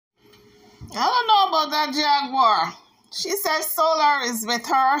I don't know about that Jaguar. She says Solar is with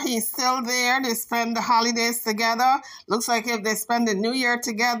her. He's still there. They spend the holidays together. Looks like if they spend the New Year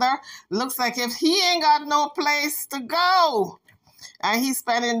together, looks like if he ain't got no place to go. And he's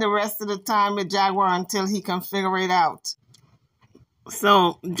spending the rest of the time with Jaguar until he can figure it out.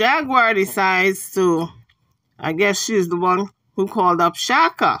 So Jaguar decides to, I guess she's the one who called up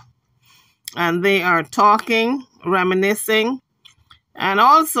Shaka. And they are talking, reminiscing, and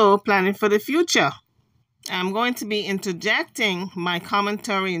also planning for the future. I'm going to be interjecting my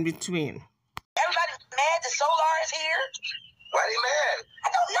commentary in between. Everybody's mad that Solar is here. Why they mad? I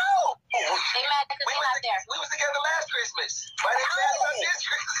don't know. They mad because we not there. We was together last Christmas. Why they mad about this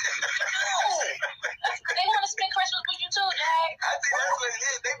Christmas? They want to spend Christmas with you too, Jag. I think that's what it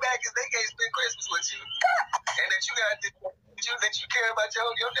is. They mad because they can't spend Christmas with you. And that you care about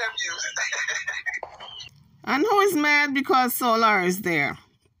your nephews. And who is mad because Solar is there?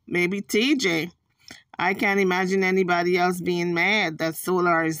 Maybe TJ. I can't imagine anybody else being mad that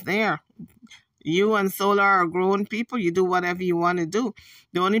Solar is there. You and Solar are grown people. You do whatever you want to do.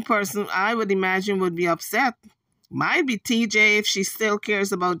 The only person I would imagine would be upset might be TJ if she still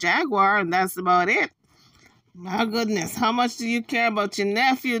cares about Jaguar, and that's about it. My goodness, how much do you care about your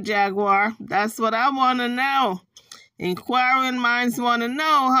nephew, Jaguar? That's what I want to know. Inquiring minds want to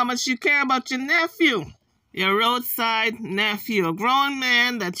know how much you care about your nephew. Your roadside nephew, a grown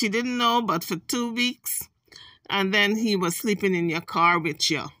man that you didn't know but for 2 weeks, and then he was sleeping in your car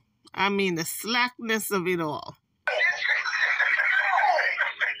with you. I mean, the slackness of it all. They want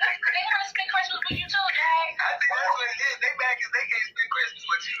to spend Christmas with you too, Jag. I think that's what it is. They mad because they can't spend Christmas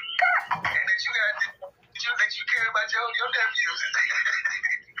with you. And that you care about your nephews.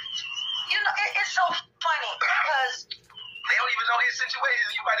 You know, it's so funny because they don't even know his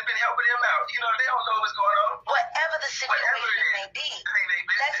situation. You might have been helping him out. You know, they don't know what's going on. whatever the situation may be,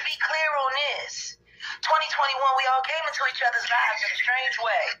 let's be clear on this. 2021, we all came into each other's lives in a strange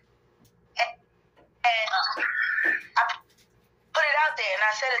way. And I put it out there, and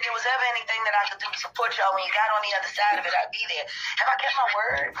I said if there was ever anything that I could do to support y'all when you got on the other side of it, I'd be there. Have I kept my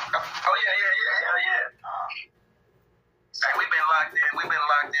word? Oh, yeah. Like, we've been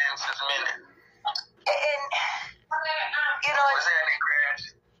locked in since a minute. And you know, What's happening,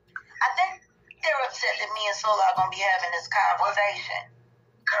 Crash? I think they're upset that me and Solar are going to be having this conversation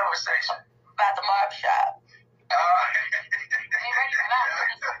about the barbershop.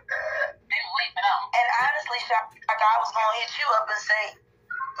 And honestly, Shaka, I was going to hit you up and say,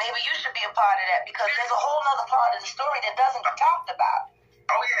 maybe you should be a part of that, because there's a whole other part of the story that doesn't get talked about.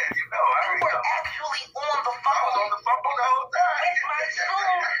 Oh, yeah, you know. You were actually on the phone. I was on the phone the whole time. With my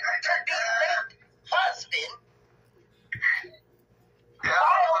soon-to-be late husband,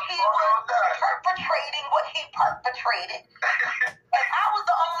 while he was perpetrating what he perpetrated. And I was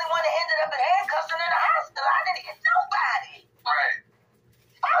the only one that ended up in handcuffs and in the hospital. I didn't hit nobody. Right.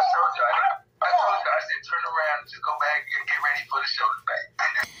 I told you, I said, turn around, just go back and get ready for the show today.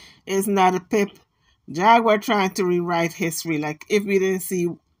 Isn't that a pip? Jaguar trying to rewrite history like if we didn't see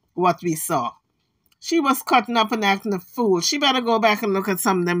what we saw. She was cutting up and acting a fool. She better go back and look at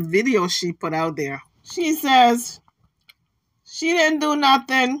some of them videos she put out there. She says she didn't do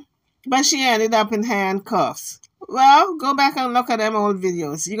nothing, but she ended up in handcuffs. Well, go back and look at them old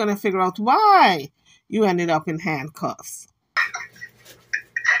videos. You're going to figure out why you ended up in handcuffs.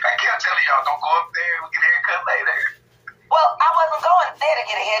 I kept telling y'all, don't go up there. We'll get a haircut later. Well, I wasn't going there to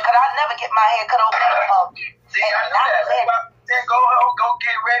get a haircut. I'd never get my haircut over there. See, I know that. Then go home, go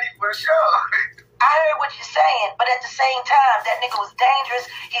get ready for the show. I heard what you're saying, but at the same time, that nigga was dangerous.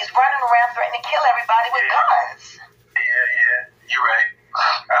 He's running around threatening to kill everybody with guns. Yeah. You're right.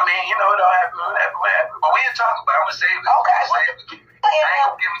 I mean, you know, it all happened. Whatever. But we didn't talk about it. I'm going to save it. Okay. I ain't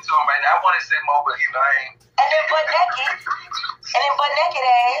going to give it to him right now. I want to say more, but, you know, I ain't. And then butt naked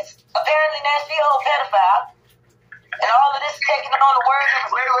ass, apparently nasty old pedophile. And all of this taking on the word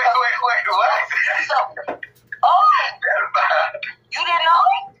of Wait, what? So, you didn't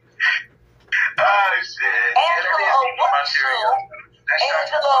know? Oh, shit.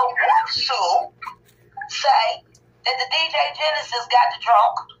 Angela Wutsu say that the DJ Genesis got the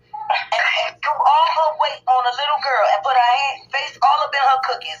drunk and threw all her weight on a little girl and put her face all up in her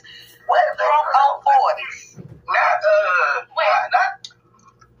cookies. Where's the drunk on for it?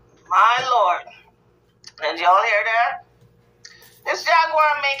 My Lord. Did y'all hear that? This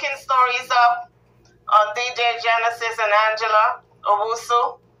Jaguar making stories up on DJ Genesis and Angela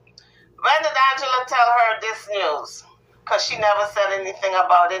Owusu. When did Angela tell her this news? Because she never said anything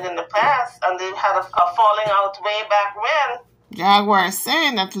about it in the past, and they had a falling out way back when. Jaguar is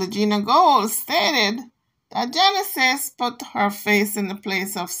saying that Legina Gold stated that Genesis put her face in the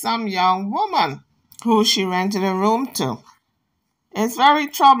place of some young woman who she rented a room to. It's very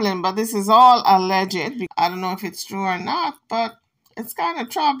troubling, but this is all alleged. I don't know if it's true or not, but it's kind of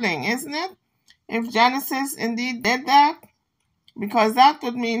troubling, isn't it? If Genesis indeed did that, because that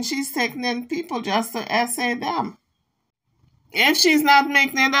would mean she's taking in people just to essay them. If she's not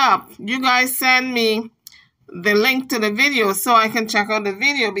making it up, you guys send me the link to the video so I can check out the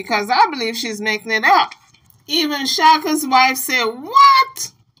video, because I believe she's making it up. Even Shaka's wife said,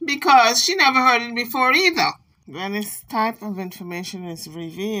 what? Because she never heard it before either. When this type of information is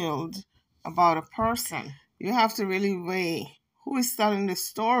revealed about a person, you have to really weigh who is telling the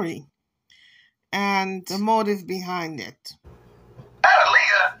story and the motive behind it.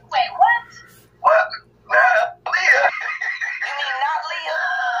 Leah. Wait, what? What? Leah. You mean not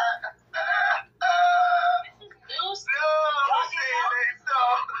Leah? News? No, I'm saying that so.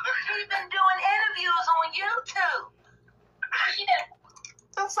 She's been doing interviews on YouTube. She did.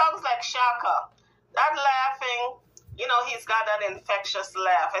 That sounds like Shaka. That laughing, you know, he's got that infectious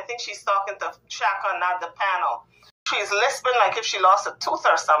laugh. I think she's talking to Shaka, not the panel. She's lisping like if she lost a tooth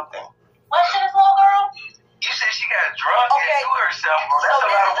or something. What's this little girl? You said she got drunk Okay. and threw herself. Well, So that's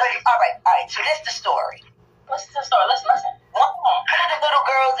a lot of weight. all right. So this the story. What's the story? Let's listen. One of the little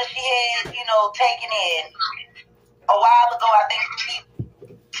girls that she had, taken in a while ago, I think she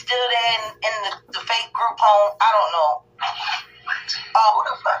still there in the fake group home. I don't know. Who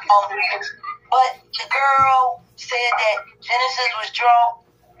the fuck is this? But the girl said that Genesis was drunk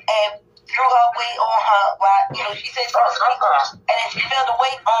and threw her weight on her while, she said she was asleep, and then she felt the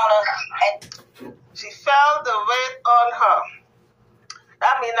weight on her, and She felt the weight on her.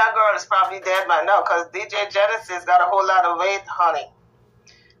 That means that girl is probably dead by now, because DJ Genesis got a whole lot of weight, honey.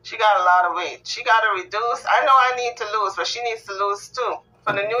 She got a lot of weight. She got to reduce. I know I need to lose, but she needs to lose too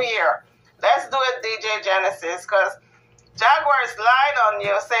for the new year. Let's do it, DJ Genesis, because Jaguar is lying on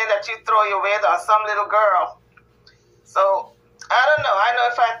you, saying that you throw your weight on some little girl. So, I don't know. I know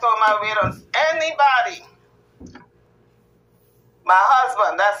if I throw my weight on anybody, my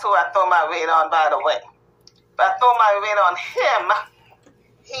husband, that's who I throw my weight on, by the way. If I throw my weight on him,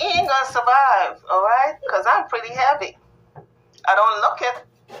 he ain't going to survive, all right? Because I'm pretty heavy. I don't look it,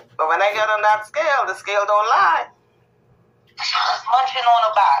 but when I get on that scale, the scale don't lie. she was munching on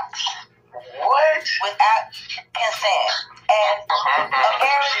a box What? without consent. And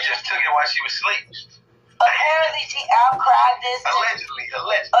apparently, She just took it while she was asleep. apparently she outcried this. Allegedly.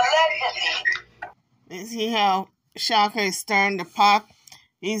 Allegedly. You see how Shaka is stirring the pot?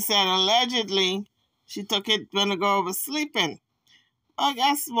 He said allegedly she took it when the girl was sleeping. Well,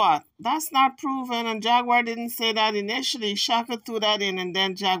 guess what? That's not proven, and Jaguar didn't say that initially. Shaka threw that in, and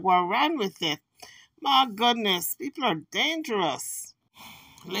then Jaguar ran with it. My goodness, people are dangerous.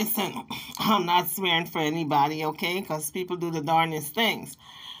 Listen, I'm not swearing for anybody, okay? Because people do the darnest things.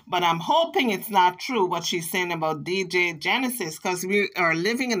 But I'm hoping it's not true what she's saying about DJ Genesis, because we are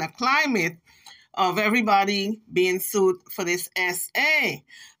living in a climate of everybody being sued for this SA.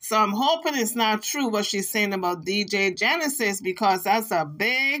 So I'm hoping it's not true what she's saying about DJ Genesis, because that's a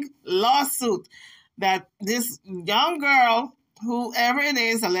big lawsuit that this young girl, whoever it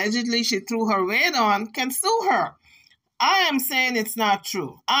is, allegedly she threw her weight on, can sue her. I am saying it's not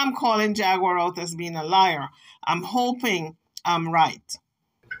true. I'm calling Jaguar out as being a liar. I'm hoping I'm right.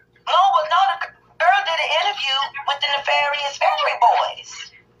 The girl did an interview with the nefarious Fairy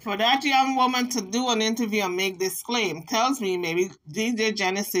Boys. For that young woman to do an interview and make this claim tells me maybe DJ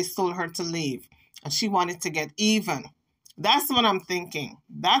Genesis told her to leave and she wanted to get even. That's what I'm thinking.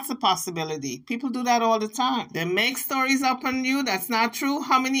 That's a possibility. People do that all the time. They make stories up on you that's not true.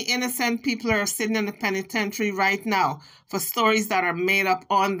 How many innocent people are sitting in the penitentiary right now for stories that are made up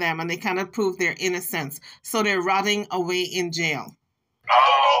on them and they cannot prove their innocence? So they're rotting away in jail.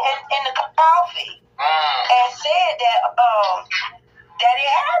 In the coffee. And said that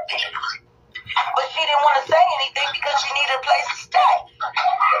it happened. But she didn't want to say anything because she needed a place to stay.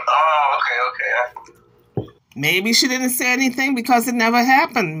 Oh, okay. Maybe she didn't say anything because it never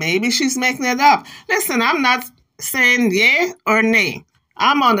happened. Maybe she's making it up. Listen, I'm not saying yay or nay.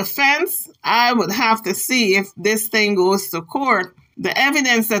 I'm on the fence. I would have to see if this thing goes to court, the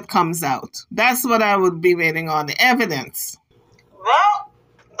evidence that comes out. That's what I would be waiting on, the evidence. Well,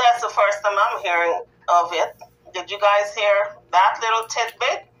 that's the first time I'm hearing of it. Did you guys hear that little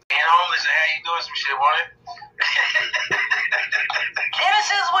tidbit? Being homeless and how you doing some shit, wasn't it?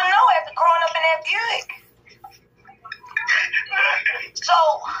 Genesis would know after growing up in that Buick. So,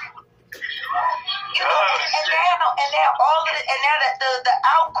 and now all of the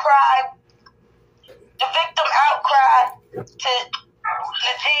outcry, the victim outcry to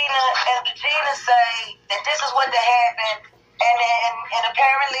Legina say that this is what happened, and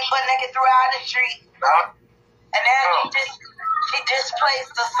apparently butt naked throughout the street, and now she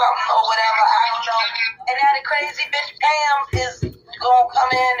displaced or something or whatever, I don't know. And now the crazy bitch Pam is gonna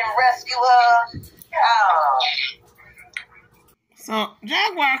come in and rescue her. Oh. So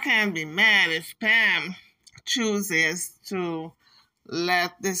Jaguar can be mad if Pam chooses to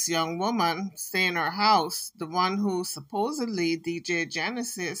let this young woman stay in her house, the one who supposedly DJ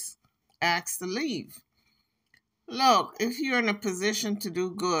Genesis asked to leave. Look, if you're in a position to do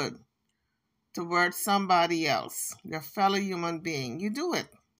good towards somebody else, your fellow human being, you do it.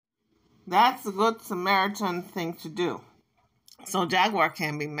 That's a good Samaritan thing to do. So Jaguar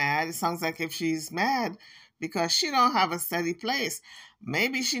can be mad. It sounds like if she's mad because she don't have a steady place,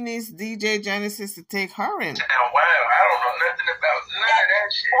 maybe she needs DJ Genesis to take her in. Oh, wow, I don't know nothing about none of that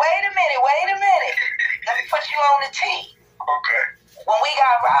shit. Wait a minute. Let me put you on the tee. Okay. When we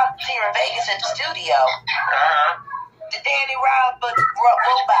got robbed here in Vegas at the studio, the Danny Rob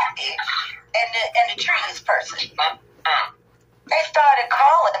robot bitch and the trees person, they started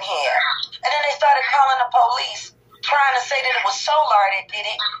calling here, and then they started calling the police, trying to say that it was Solar that did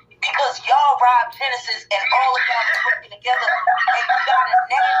it because y'all robbed Genesis and all of y'all was working together and you got a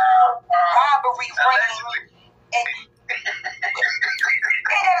national robbery ring. And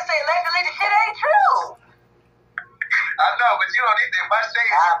they gotta say allegedly the shit ain't true. I know, but you know, if I say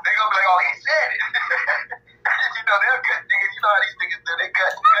it, they gonna be like, oh, he said it. You know, they'll cut niggas. You know how these niggas do. They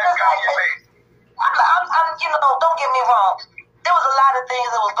cut on your face. I'm, you know, don't get me wrong. There was a lot of things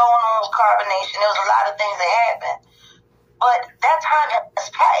that was going on with carbonation. There was a lot of things that happened. But that time has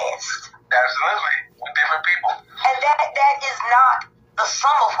passed. Absolutely. We're different people. And that is not the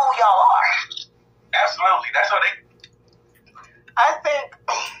sum of who y'all are. Absolutely. That's what they... I think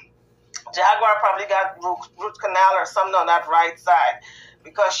Jaguar probably got root canal or something on that right side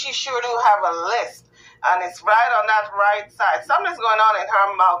because she sure do have a list and it's right on that right side. Something's going on in her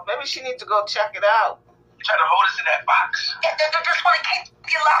mouth. Maybe she needs to go check it out. Try to hold us in that box. Yeah, they just want to keep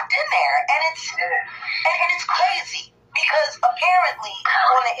you locked in there. And it's crazy because apparently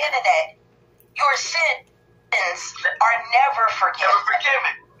on the internet, your sins are never forgiven. Never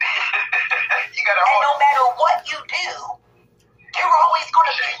forgiven. You gotta and hold no matter what you do, you're always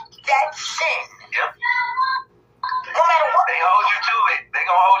going to be that sin. Yep. No matter what. They hold you to it. They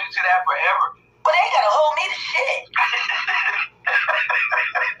gonna hold you to that forever. But they gotta hold me to shit.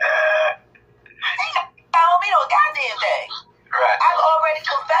 They gotta hold me to a goddamn thing. Right. I've already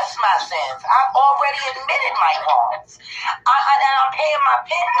confessed my sins. I've already admitted my wrongs. And I'm paying my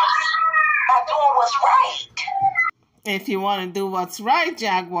penance by doing what's right. If you want to do what's right,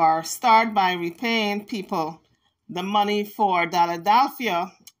 Jaguar, start by repaying people the money for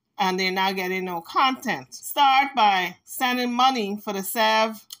Philadelphia and they're not getting no content. Start by sending money for the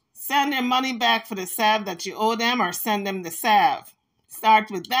salve. Send their money back for the salve that you owe them or send them the salve.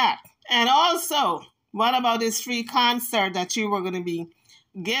 Start with that. And also, what about this free concert that you were going to be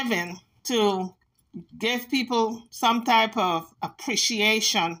given to give people some type of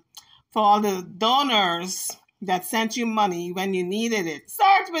appreciation for all the donors that sent you money when you needed it?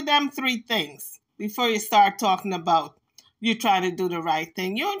 Start with them 3 things before you start talking about you trying to do the right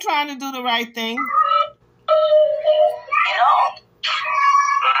thing. You ain't trying to do the right thing. You know?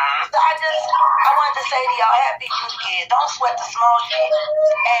 So I wanted to say to y'all, happy New Year. Don't sweat the small shit.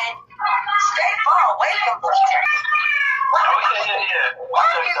 And stay far away from bullshit. Why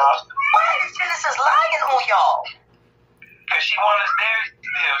is Genesis lying on y'all? Because she wanted us there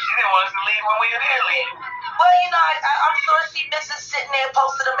still. She didn't want us to leave when we were there leaving. Well, you know, I'm sure she misses sitting there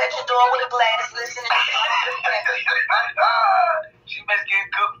posted up at your door with a glass listening. She missed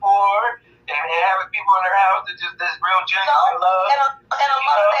getting cooked for her and having people in her house that just this real genuine love. And a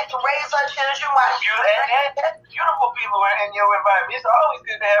mother that can raise her children while she beautiful people in your environment. It's always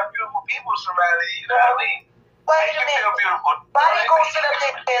good to have beautiful people surrounding you. You know what I mean? Wait a minute. Feel beautiful. Why they gonna sit up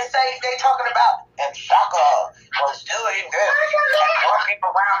there and say they talking about and Shaka was doing this and walking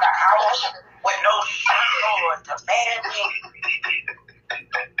around the house with no shoes or demanding?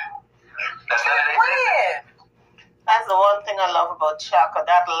 That's none of their business. That's the one thing I love about Chaka,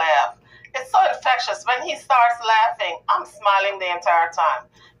 that laugh. It's so infectious. When he starts laughing, I'm smiling the entire time.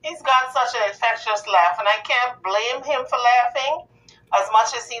 He's got such an infectious laugh, and I can't blame him for laughing as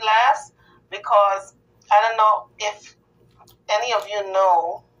much as he laughs because I don't know if any of you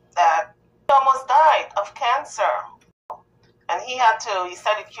know that he almost died of cancer. And he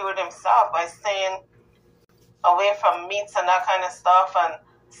said he cured himself by staying away from meats and that kind of stuff and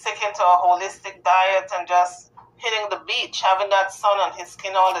sticking to a holistic diet and just hitting the beach, having that sun on his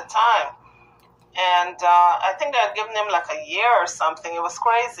skin all the time. And I think they had given him like a year or something. It was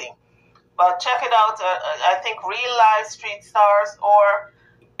crazy. But check it out. I think Real Life Street Stars or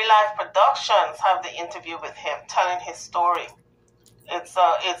Real Life Productions have the interview with him, telling his story. It's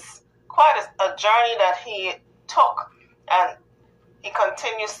quite a journey that he took, and he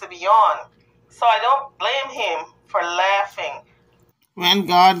continues to be on. So I don't blame him for laughing. When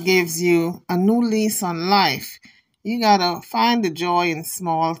God gives you a new lease on life, you gotta find the joy in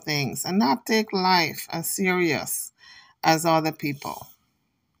small things and not take life as serious as other people.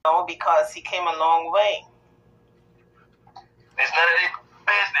 No, because he came a long way. It's none of their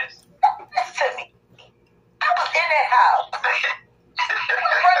business. Listen to me. I was in that house.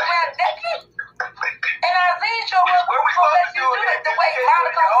 Running around naked. And I seen your Where we supposed to do it? the way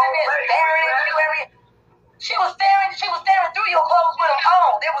Monica was in there staring at you every. She was staring through your clothes with them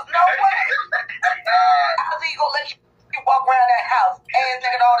on. There was no way. How's he gonna let you walk around that house ass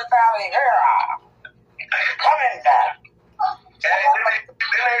naked all the time and come in there.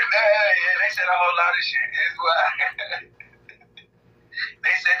 They said a whole lot of shit. It's why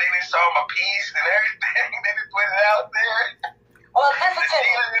they said they didn't saw my piece and everything. They just put it out there. Well, listen to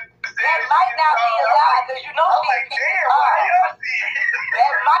me. That might not be a lie because you know I'm she like, damn, why y'all see it?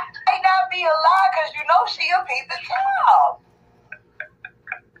 That might not be a lie because you know she a piece of child.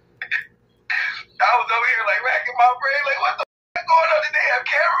 I was over here like racking my brain, like what the f going on? Did they have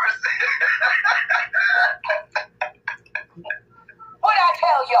cameras? What did I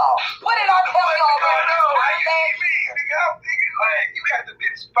tell y'all? What did I tell y'all? Why you see me? Nigga, I'm thinking like you have to be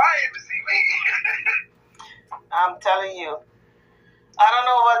inspired to see me. I'm telling you. I don't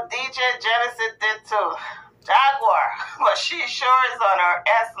know what DJ Genesis did to Jaguar, but she sure is on her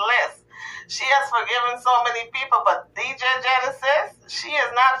S list. She has forgiven so many people, but DJ Genesis, she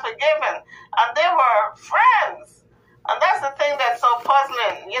is not forgiven. And they were friends. And that's the thing that's so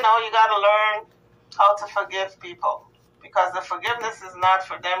puzzling. You know, you got to learn how to forgive people. Because the forgiveness is not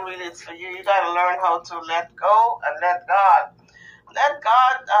for them, really, it's for you. You got to learn how to let go and let God. Let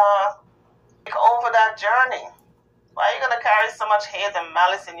God take over that journey. Why are you going to carry so much hate and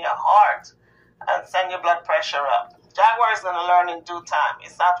malice in your heart and send your blood pressure up? Jaguar is going to learn in due time.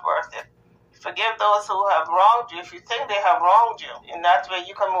 It's not worth it. Forgive those who have wronged you if you think they have wronged you. In that way,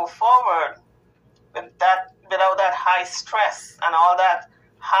 you can move forward without that high stress and all that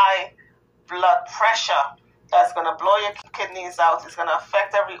high blood pressure that's going to blow your kidneys out. It's going to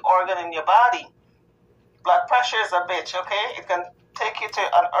affect every organ in your body. Blood pressure is a bitch, okay? It can take you to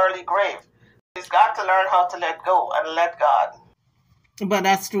an early grave. You've got to learn how to let go and let God. But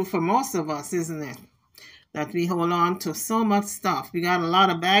that's true for most of us, isn't it? That we hold on to so much stuff. We got a lot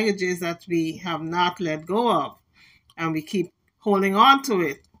of baggages that we have not let go of. And we keep holding on to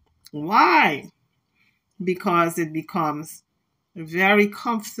it. Why? Because it becomes very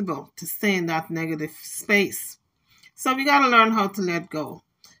comfortable to stay in that negative space. So we got to learn how to let go.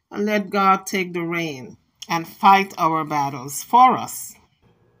 And let God take the reign and fight our battles for us.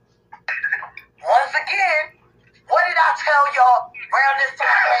 Once again, what did I tell y'all around this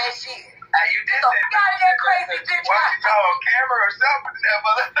time last year? Hey, you did So got in that crazy bitch. Watch y'all on camera or something. That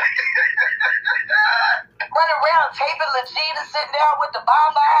motherfucker. Running around taping Legina sitting down with the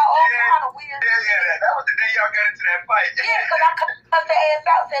Baba, all kind of weird. Yeah. That was the day y'all got into that fight. Yeah, because I cut the ass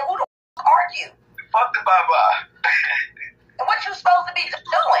out and said, who the f are you? Fuck the Baba. And what you supposed to be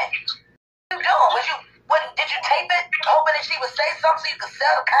doing? What you doing? Did you tape it hoping that she would say something so you could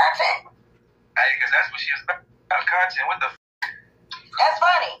sell the content? Hey, because that's what she was about, content. What the f? That's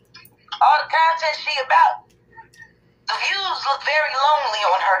funny. All the content she about. The views look very lonely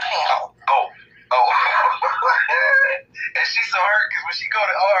on her channel. Oh. And she's so hurt because when she go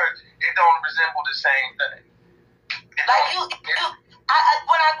to art, it don't resemble the same thing. Like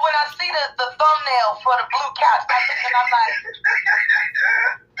when I see the thumbnail for the blue couch, and I'm like,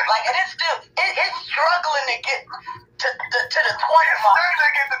 and it's still it's struggling to get to the 20 mark. It's struggling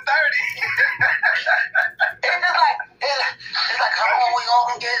to get to 30. It's like, come on, we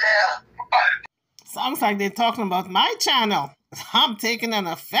gonna get there. Sounds like they're talking about my channel. I'm taking an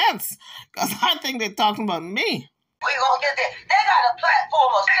offense because I think they're talking about me. We gonna get there. They got a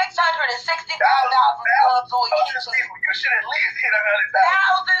platform of 665,000 subs on YouTube. You should at least hit 100,000.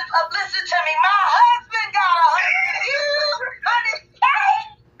 Thousands of listen to me. My husband got 100 views, 100K.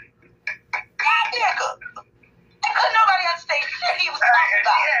 That nigga. And couldn't nobody understand shit he was talking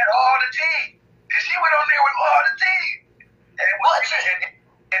about. She had all the tea. And she went on there with all the tea.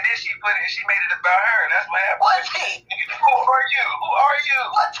 And then she put it. She made it about her. That's what happened. What tea? Who are you? Who are you?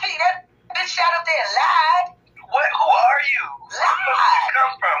 What tea? That bitch sat up there and lied. What? Who are you? Lied. Where did she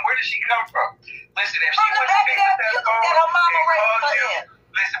come from? Where did she come from? Listen, if she From the wouldn't back have there, picked you up that phone that her mama and raised called her you, in.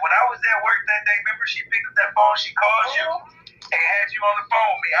 listen, when I was at work that day, remember she picked up that phone, she called you, and had you on the phone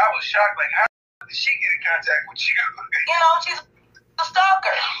with me. I was shocked, like, how did she get in contact with you? You know, she's a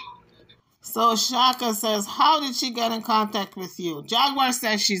stalker. So Shaka says, how did she get in contact with you? Jaguar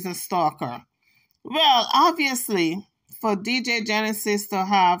says she's a stalker. Well, obviously, for DJ Genesis to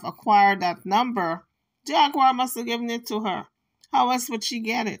have acquired that number, Jaguar must have given it to her. How else would she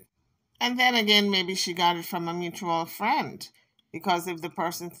get it? And then again, maybe she got it from a mutual friend. Because if the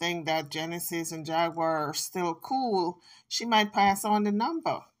person thinks that Genesis and Jaguar are still cool, she might pass on the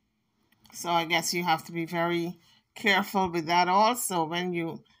number. So I guess you have to be very careful with that also when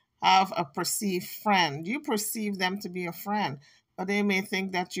you have a perceived friend. You perceive them to be a friend, but they may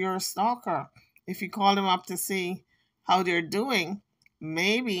think that you're a stalker. If you call them up to see how they're doing,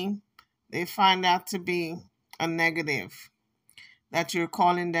 maybe they find that to be a negative, that you're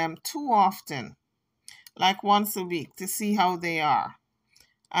calling them too often, like once a week, to see how they are.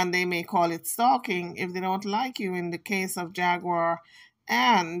 And they may call it stalking if they don't like you. In the case of Jaguar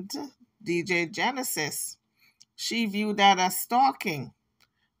and DJ Genesis, she viewed that as stalking.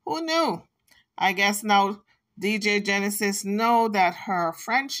 Who knew? I guess now DJ Genesis know that her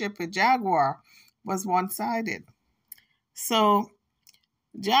friendship with Jaguar was one-sided. So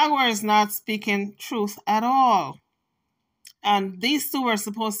Jaguar is not speaking truth at all. And these two are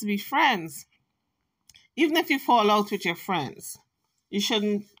supposed to be friends. Even if you fall out with your friends, you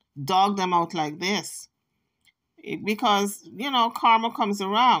shouldn't dog them out like this. Because, karma comes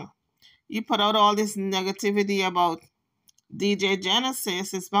around. You put out all this negativity about DJ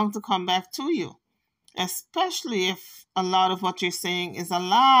Genesis, it's bound to come back to you. Especially if a lot of what you're saying is a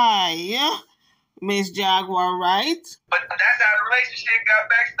lie. Miss Jaguar, right? But that's how the relationship got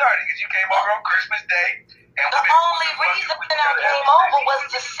back started, because you came over on Christmas Day. And the only reason I came over was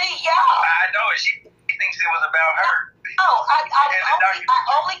to see y'all. I know, and she thinks it was about her. No, I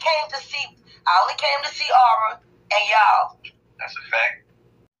only came to see Aura and y'all. That's a fact.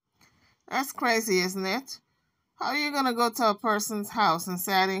 That's crazy, isn't it? How are you going to go to a person's house and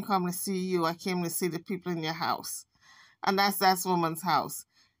say, I didn't come to see you, I came to see the people in your house? And that's that woman's house.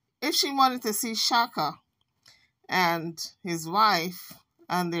 If she wanted to see Shaka and his wife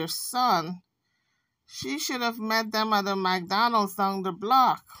and their son, she should have met them at the McDonald's down the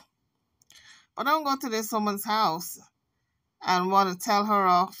block. But don't go to this woman's house and want to tell her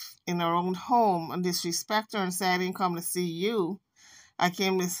off in her own home and disrespect her and say, I didn't come to see you. I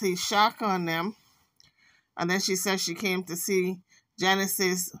came to see Shaka and them. And then she says she came to see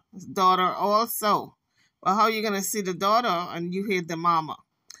Genesis' daughter also. Well, how are you going to see the daughter and you hate the mama?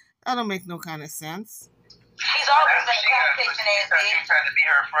 That don't make no kind of sense. She's always been a competition ass bitch. She's trying to be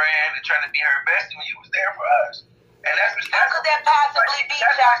her friend and trying to be her bestie when you was there for us. And that's what how could that possibly be,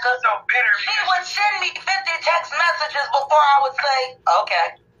 Shaka? So bitter. She would send me 50 text messages before I would say, okay.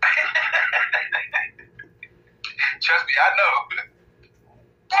 Trust me, I know.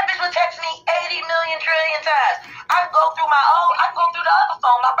 That bitch would text me 80 million trillion times. I go through the other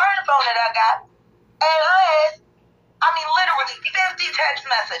phone, my burner phone that I got, and her ass, literally 50 text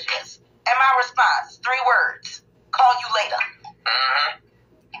messages. And my response, 3 words, call you later.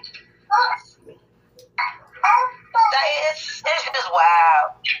 It's just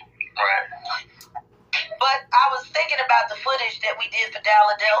wild. Right. But I was thinking about the footage that we did for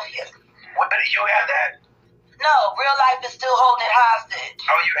Philadelphia. What, did you have that? No, real life is still holding it hostage.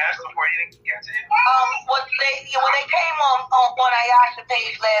 Oh, you asked them for it? You didn't get it? When they came on Ayasha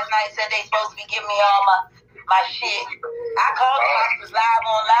page last night, said they supposed to be giving me all my shit. I called them, I was live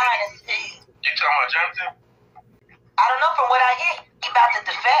online and see. You talking about Jonathan? I don't know, from what I hear, he about to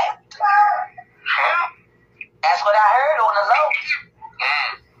defect. Huh? That's what I heard on the low.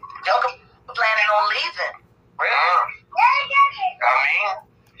 Joker planning on leaving. Really?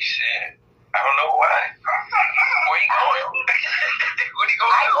 Shit. I don't know why. Where you going? What are you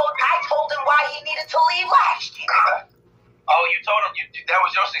going to do? I told him why he needed to leave last year. Oh, you told him that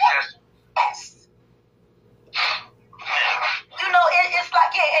was your suggestion? Yes. It's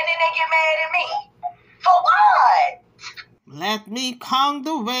like, and then they get mad at me. For what? Let me count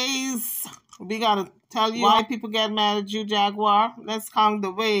the ways. We got to tell you why people get mad at you, Jaguar. Let's count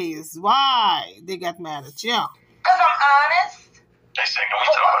the ways. Why they get mad at you. Because I'm honest. They say, no,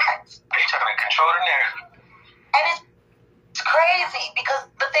 they trying to control the narrative. And it's crazy because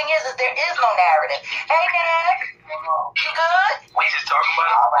the thing is there is no narrative. Hey, Dad, you good? We just talking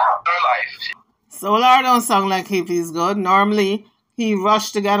about our life. Solar don't sound like he's good. Normally, he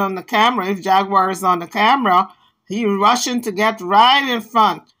rushed to get on the camera. If Jaguar is on the camera, he rushing to get right in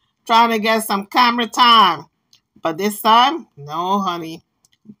front, trying to get some camera time. But this time, no, honey.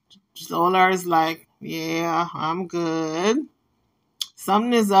 Solar is like, yeah, I'm good.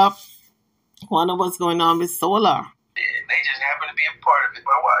 Something is up. Wonder what's going on with Solar. Yeah, they just happen to be a part of it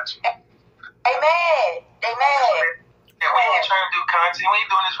by watching. They mad. They mad. Yeah, we ain't trying to do content. We ain't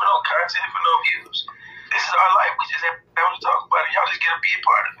doing this for no content, for no views. This is our life. We just have to talk about it. Y'all just get to be a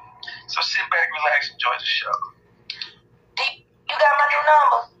part of it. So sit back, relax, enjoy the show. You got my new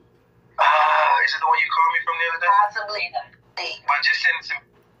number? Is it the one you called me from the other day? Possibly. But just send it to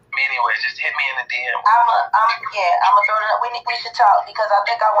me anyway. Just hit me in the DM. I'm throw it up. We should talk because I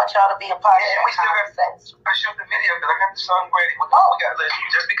think I want y'all to be a part of it. We still got to shoot the video because I got the song ready. We got listen.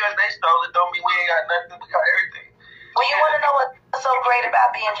 Just because they stole it don't mean we ain't got nothing. We got everything. Well, you want to know what's so great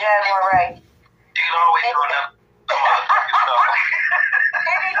about being Jaguar, right? You can always go down.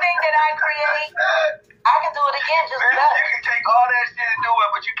 Anything that I create, I can do it again just better. You can take all that shit and do it,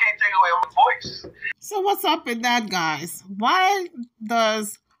 but you can't take away my voice. So what's up with that, guys? Why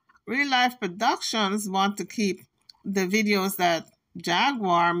does Real Life Productions want to keep the videos that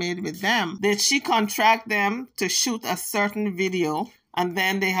Jaguar made with them? Did she contract them to shoot a certain video and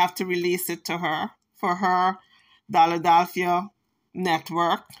then they have to release it to her for her Philadelphia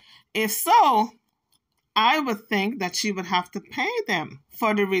network? If so, I would think that she would have to pay them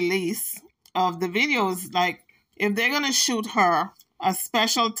for the release of the videos. Like, if they're going to shoot her a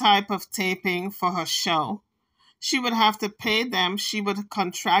special type of taping for her show, she would have to pay them. She would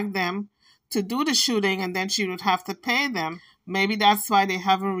contract them to do the shooting, and then she would have to pay them. Maybe that's why they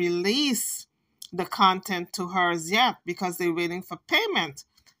haven't released the content to hers yet, because they're waiting for payment.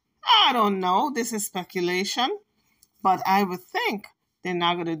 I don't know. This is speculation, but I would think they're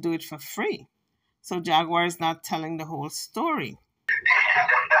not going to do it for free. So Jaguar is not telling the whole story.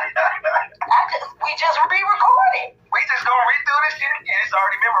 We just re-recorded. We just gonna redo this shit again. It's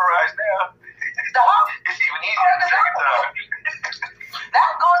already memorized now. It's even easier the second time. Now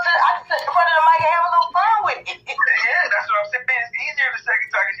go to I can sit in front of the mic and have a little fun with it. Yeah, that's what I'm saying. It's easier the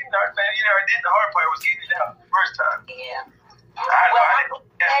second time because you already did the hard part was getting it out the first time. Yeah. I didn't do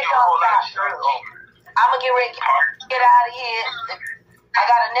a whole lot of shit over. I'm gonna get ready to get out of here. I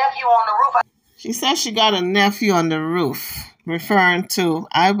got a nephew on the roof. She says she got a nephew on the roof, referring to,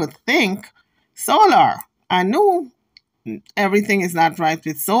 I would think, Solar. I knew everything is not right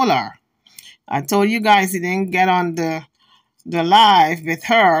with Solar. I told you guys he didn't get on the live with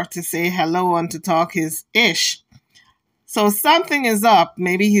her to say hello and to talk his ish. So something is up.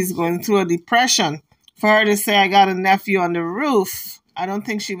 Maybe he's going through a depression. For her to say, I got a nephew on the roof, I don't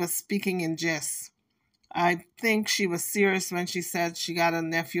think she was speaking in jest. I think she was serious when she said she got a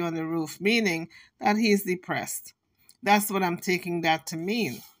nephew on the roof, meaning that he's depressed. That's what I'm taking that to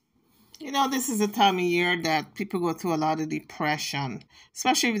mean. You know, this is a time of year that people go through a lot of depression,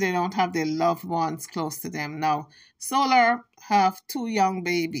 especially if they don't have their loved ones close to them. Now, Solar have 2 young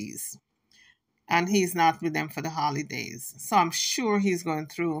babies, and he's not with them for the holidays. So I'm sure he's going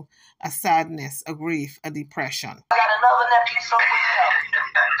through a sadness, a grief, a depression. I got another nephew, so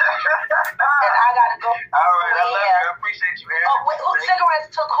and I gotta go. All right, I love you. I appreciate you, man. Who cigarettes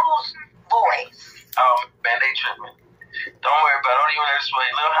took whose voice? Oh, man, they tripping. Don't worry about it. Don't even explain.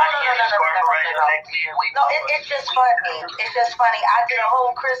 Little honey, No, it's just funny. It's just funny. I did a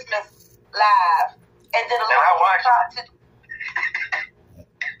whole Christmas live and did a little I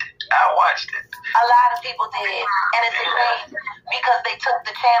watched it. A lot of people did, and it's amazing because they took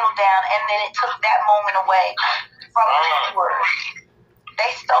the channel down, and then it took that moment away from the viewers.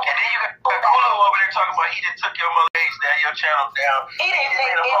 They stole. And then you got Kulu over there talking about he done took your mother page down, your channel down. He didn't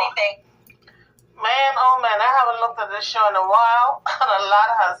take anything. Man, oh man, I haven't looked at this show in a while, and a lot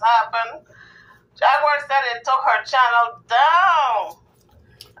has happened. Jaguar said it took her channel down,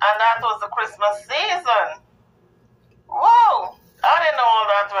 and that was the Christmas season. Whoa, I didn't know all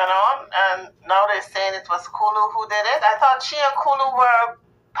that went on, and now they're saying it was Kulu who did it. I thought she and Kulu were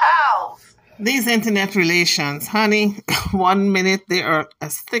pals. These internet relations, honey, 1 minute they are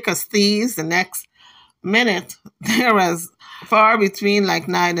as thick as thieves, the next minute they're as far between like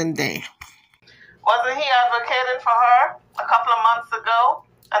night and day. Wasn't he advocating for her a couple of months ago,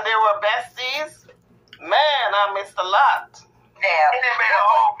 and they were besties? Man, I missed a lot. Yeah. He done made a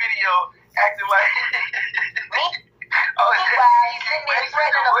whole video acting like... Meanwhile, he's sitting there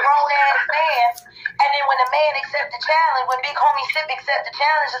threatening a grown-ass man, and then when the man accepts the challenge, when Big Homie Sip accepts the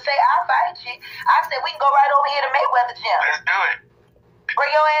challenge and say, I'll fight you, I said, we can go right over here to Mayweather Gym. Let's do it. Bring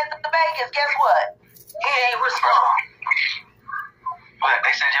your ass to Vegas. Guess what? He ain't respond. But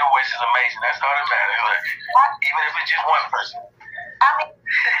they said your voice is amazing. That's all that matters. Look, even if it's just one person. I mean,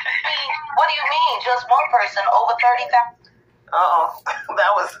 what do you mean? Just one person over 30,000?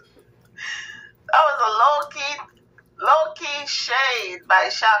 That was a low-key shade by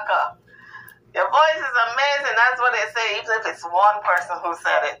Shaka. Your voice is amazing. That's what they say, even if it's one person who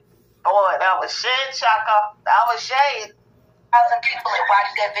said it. Boy, that was shade, Shaka. That was shade. 1,000 people that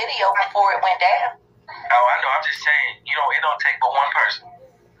watched that video before it went down. Oh, I know. I'm just saying, it don't take but one person.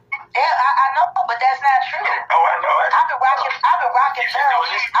 Yeah, I know, but that's not true. Oh, I know. I've been rocking bells.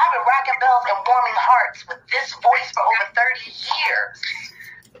 I've been rocking bells and warming hearts with this voice for over 30 years.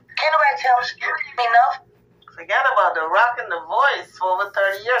 Can't nobody tell me enough. Forget about the rocking the voice for over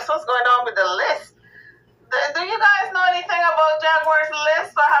 30 years. What's going on with the list? Do you guys know anything about Jaguar's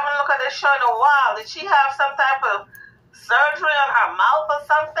list? I haven't looked at this show in a while. Did she have some type of surgery on her mouth or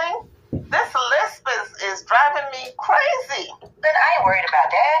something? This lisp is driving me crazy. But I ain't worried about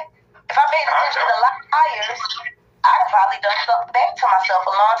that. If I paid attention to the liars, I'd have probably done something back to myself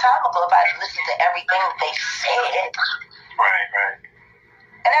a long time ago if I listened to everything they said. Right.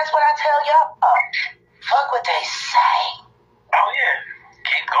 And that's what I tell y'all. Fuck what they say. Oh, yeah.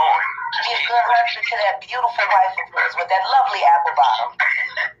 Keep going. Give good husband to that beautiful wife of yours with that lovely apple bottom.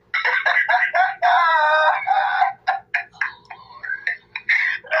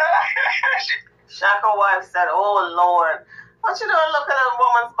 Shaka wife said, "Oh Lord, what you doing looking at a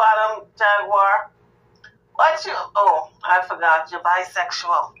woman's bottom, Jaguar? What you? Oh, I forgot. You're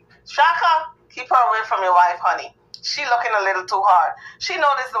bisexual. Shaka, keep her away from your wife, honey. She looking a little too hard. She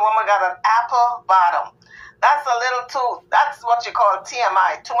noticed the woman got an apple bottom. That's a little too. That's what you call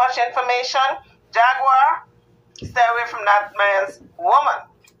TMI. Too much information. Jaguar, stay away from that man's woman,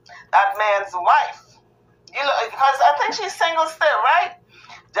 that man's wife. Because I think she's single still, right?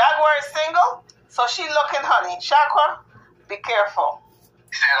 Jaguar is single, so she looking, honey. Shaka, be careful."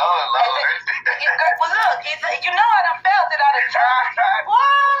 He said, "Oh, Lord." Well, look, you know I done felt it. I done tried. What?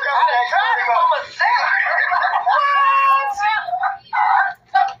 I done tried it for myself. What?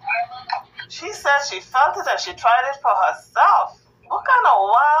 She said she felt it and she tried it for herself. What kind of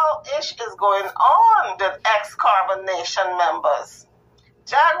wild-ish is going on with ex-Carbonation members?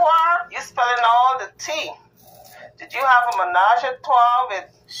 Jaguar, you spilling all the tea. Did you have a menage a trois with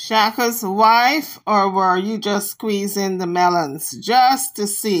Shaka's wife, or were you just squeezing the melons just to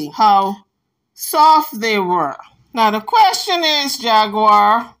see how soft they were? Now the question is,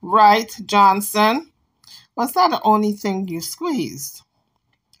 Jaguar, right, Johnson, was that the only thing you squeezed?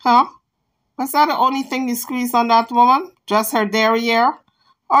 Huh? Was that the only thing you squeezed on that woman? Just her derriere?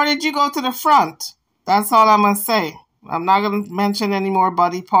 Or did you go to the front? That's all I'm going to say. I'm not going to mention any more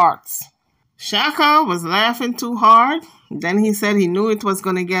body parts. Shaka was laughing too hard. Then he said he knew it was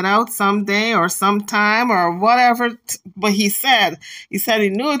going to get out someday or sometime or whatever. But he said he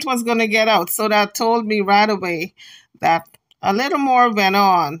knew it was going to get out. So that told me right away that a little more went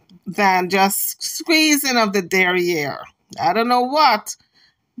on than just squeezing of the derriere. I don't know what,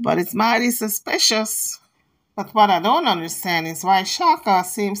 but it's mighty suspicious. But what I don't understand is why Shaka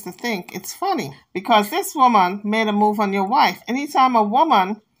seems to think it's funny. Because this woman made a move on your wife. Anytime a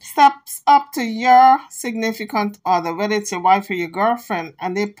woman steps up to your significant other, whether it's your wife or your girlfriend,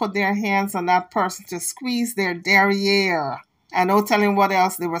 and they put their hands on that person to squeeze their derriere, and no telling what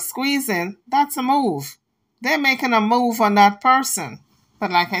else they were squeezing, that's a move. They're making a move on that person.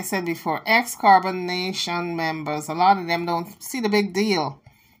 But like I said before, ex-Carbonation members, a lot of them don't see the big deal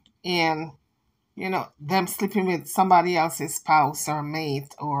in, them sleeping with somebody else's spouse or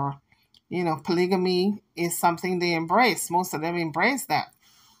mate, or, polygamy is something they embrace. Most of them embrace that.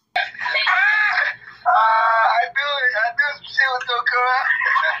 I knew she was going to come out.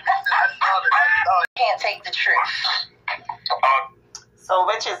 I saw it. Can't take the truth. So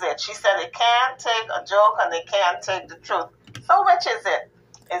which is it? She said it can't take a joke and they can't take the truth. So which is it?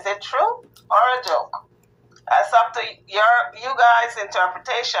 Is it true or a joke? That's up to you guys'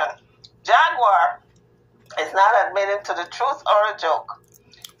 interpretation. Jaguar is not admitting to the truth or a joke.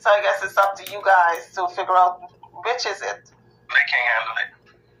 So I guess it's up to you guys to figure out which is it. They can't handle it.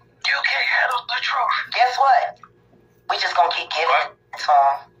 You can't handle the truth. Guess what? We just gonna keep giving it to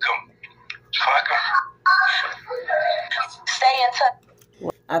them. Stay in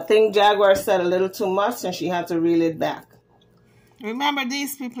touch. I think Jaguar said a little too much and she had to reel it back. Remember,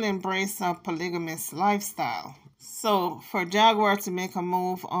 these people embrace a polygamous lifestyle. So for Jaguar to make a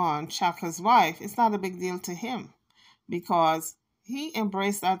move on Shaka's wife, it's not a big deal to him because he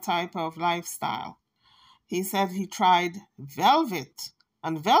embraced that type of lifestyle. He said he tried Velvet,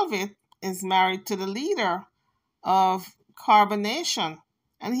 and Velvet is married to the leader of Carbonation,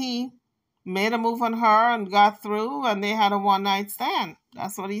 and he made a move on her and got through, and they had a one-night stand.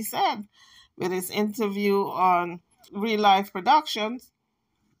 That's what he said with his interview on Real Life Productions.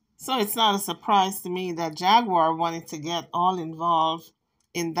 So it's not a surprise to me that Jaguar wanted to get all involved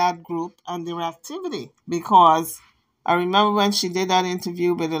in that group and their activity, because I remember when she did that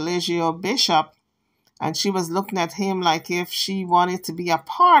interview with Eligio Bishop, and she was looking at him like if she wanted to be a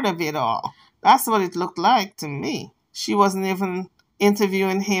part of it all. That's what it looked like to me. She wasn't even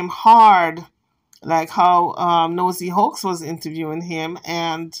interviewing him hard like how Nosy Hoax was interviewing him,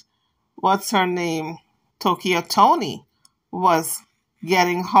 and what's her name? Tokyo Tony was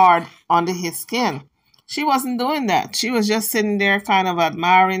getting hard under his skin. She wasn't doing that. She was just sitting there kind of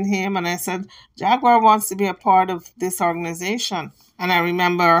admiring him. And I said, Jaguar wants to be a part of this organization. And I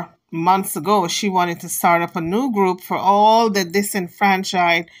remember months ago, she wanted to start up a new group for all the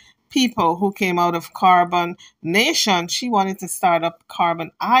disenfranchised people who came out of Carbon Nation. She wanted to start up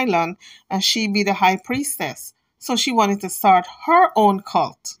Carbon Island and she be the high priestess. So she wanted to start her own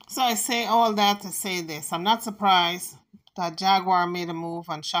cult. So I say all that to say this. I'm not surprised that Jaguar made a move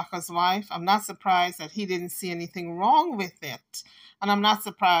on Shaka's wife. I'm not surprised that he didn't see anything wrong with it. And I'm not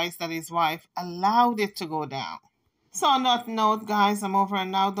surprised that his wife allowed it to go down. So on that note, guys, I'm over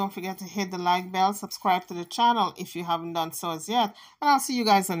and now. Don't forget to hit the like bell, subscribe to the channel if you haven't done so as yet. And I'll see you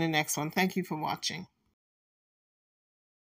guys on the next one. Thank you for watching.